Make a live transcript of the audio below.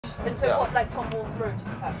And so what, like Tom Wolfe wrote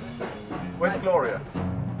about this? Where's Gloria?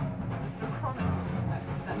 It's the chronicle.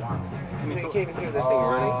 You can't even hear the thing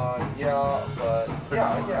running. Yeah, but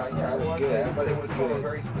it was that, but it was from a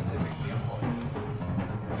very specific viewpoint.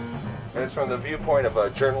 And it's from the viewpoint of a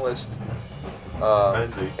journalist.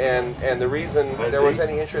 And the reason there was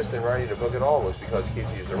any interest in writing a book at all was because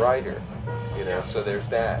Casey is a writer, you know. So there's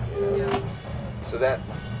that, you know. Yeah. So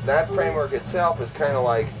that framework itself is kind of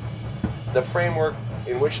like the framework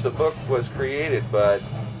in which the book was created, but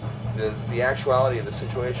the actuality of the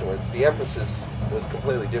situation, with the emphasis was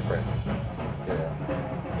completely different. You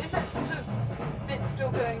know. Is that sort of bit still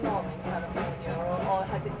going on in California, or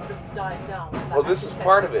has it sort of died down? Well, this is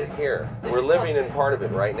part of it here. We're living in part of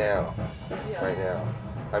it right now. Yeah. Right now.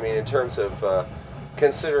 I mean, in terms of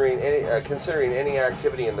considering any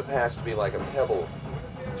activity in the past to be like a pebble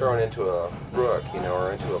thrown into a brook, you know,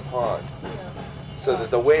 or into a pond. Yeah. So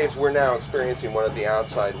that the waves, we're now experiencing one of the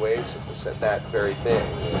outside waves of that very thing,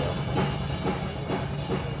 you know.